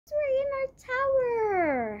our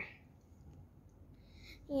tower.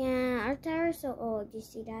 Yeah, our tower is so old. You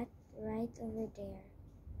see that? Right over there.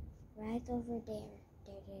 Right over there.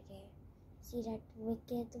 There. See that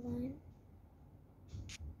wicked one?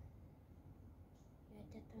 Yeah,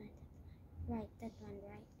 that one. Right, that one,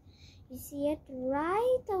 right. You see it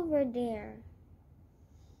right over there.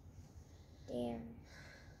 There.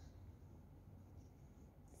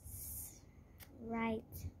 Right.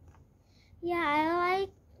 Yeah, I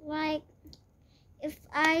like if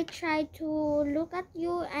I try to look at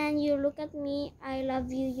you and you look at me, I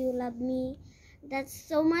love you, you love me. That's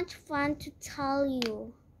so much fun to tell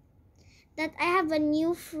you that I have a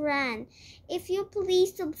new friend. If you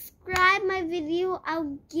please subscribe my video,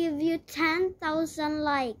 I'll give you 10,000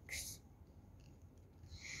 likes.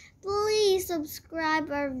 Please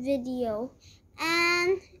subscribe our video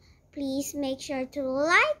and please make sure to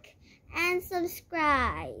like and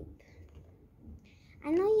subscribe. I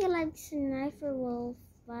know you like Sniper Wolf,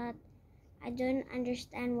 but I don't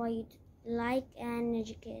understand why you like and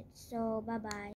educate. So bye bye.